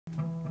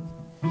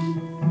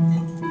And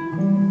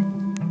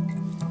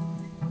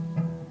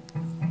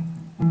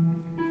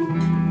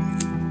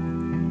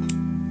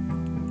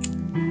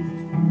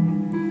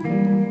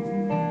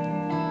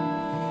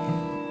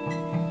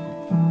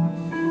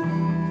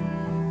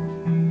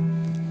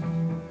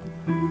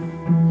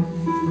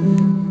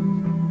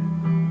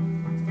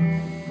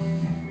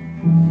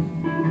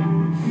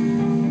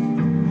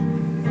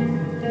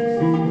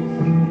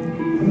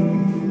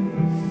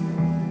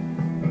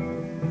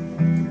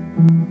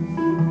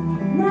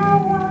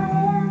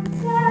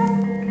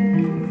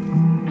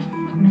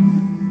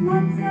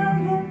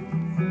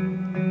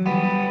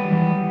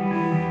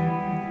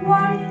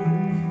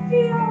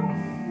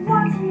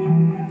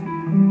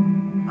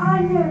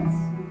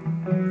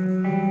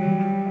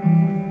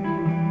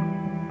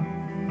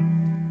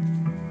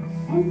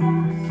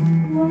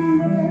I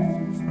wonder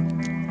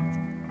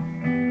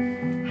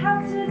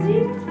how to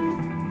deal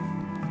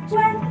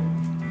when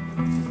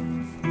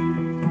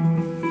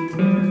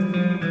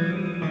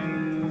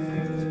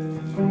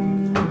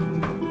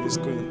it's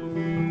good.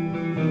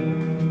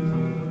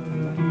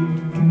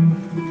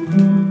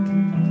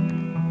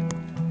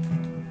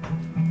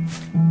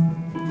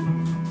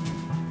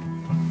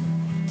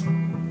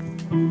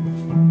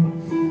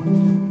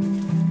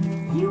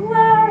 you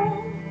were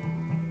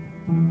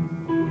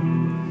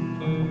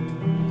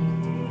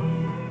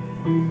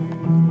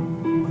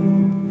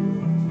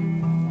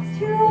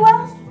to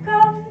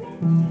welcome me.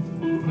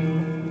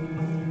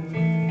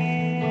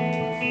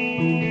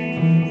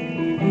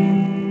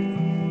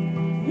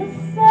 You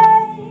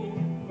say,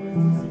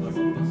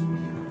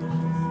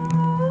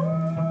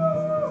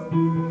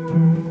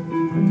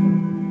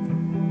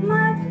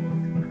 my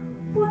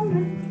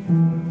woman.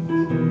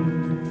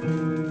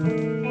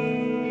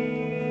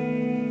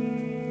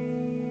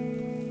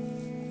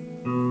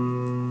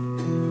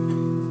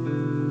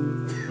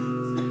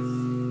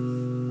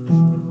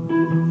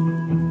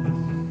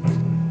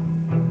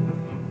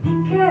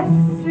 Because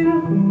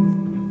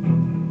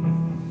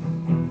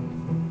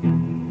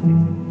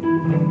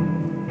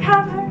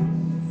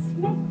covers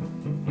me.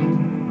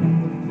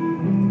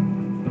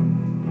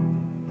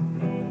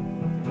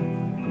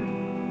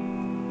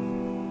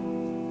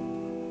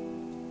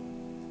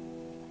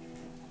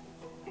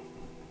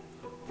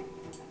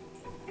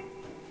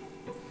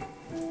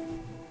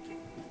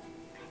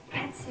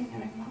 Cat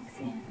singer walks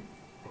in,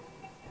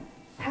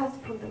 house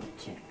full of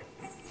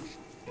chicks.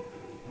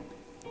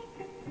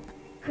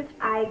 Could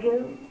I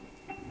go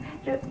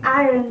through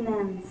iron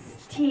and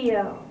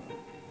steel,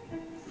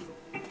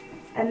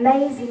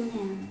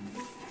 amazing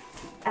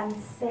and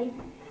unsafe,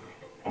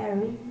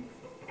 airy?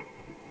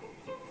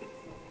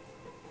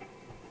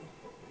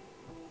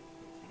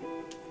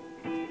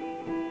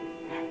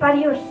 But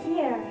you're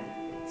here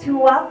to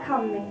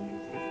welcome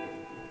me.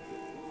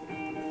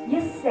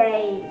 You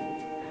say,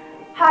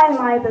 hi,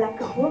 my black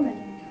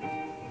woman.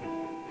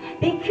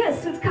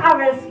 Because it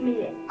covers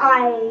me,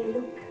 I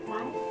look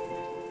like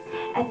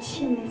a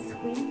chimney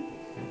sweep.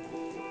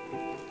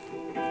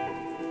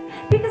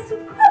 Because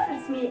it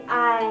covers me,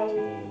 I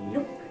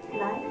look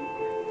like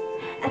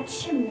a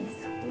chimney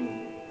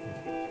sweep.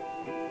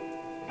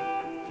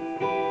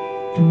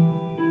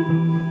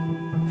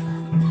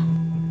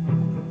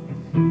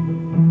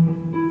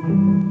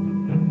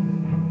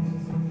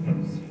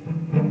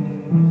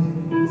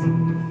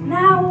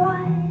 Now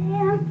I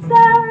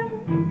enter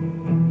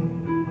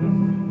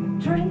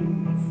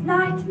dreams,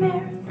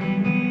 nightmares.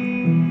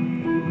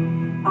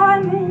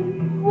 I'm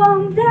in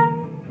wonder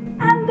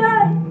and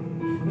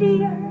I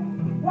fear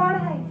what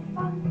I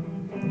find.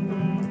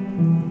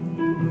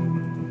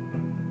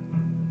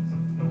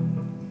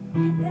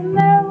 The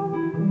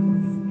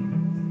most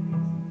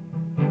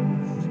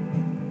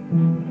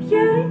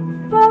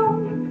beautiful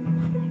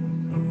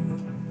things.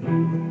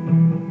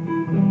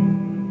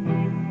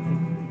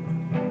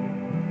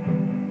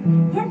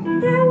 Yet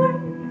the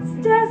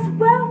worst as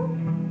well.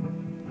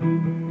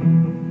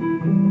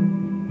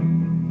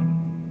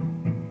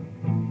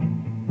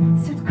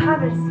 So it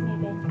covers me,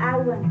 but I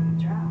won't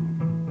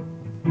drown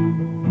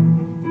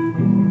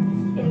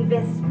in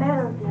this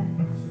melody.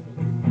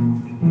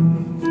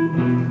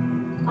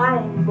 I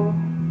am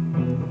born.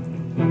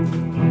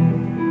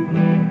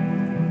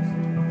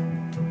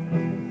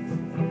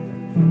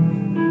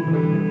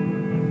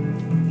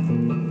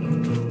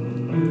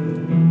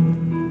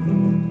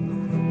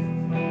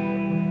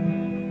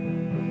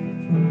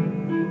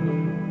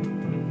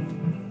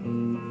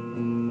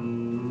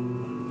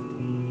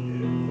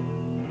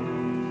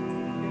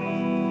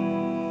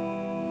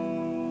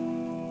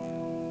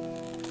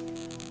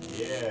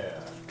 Yeah.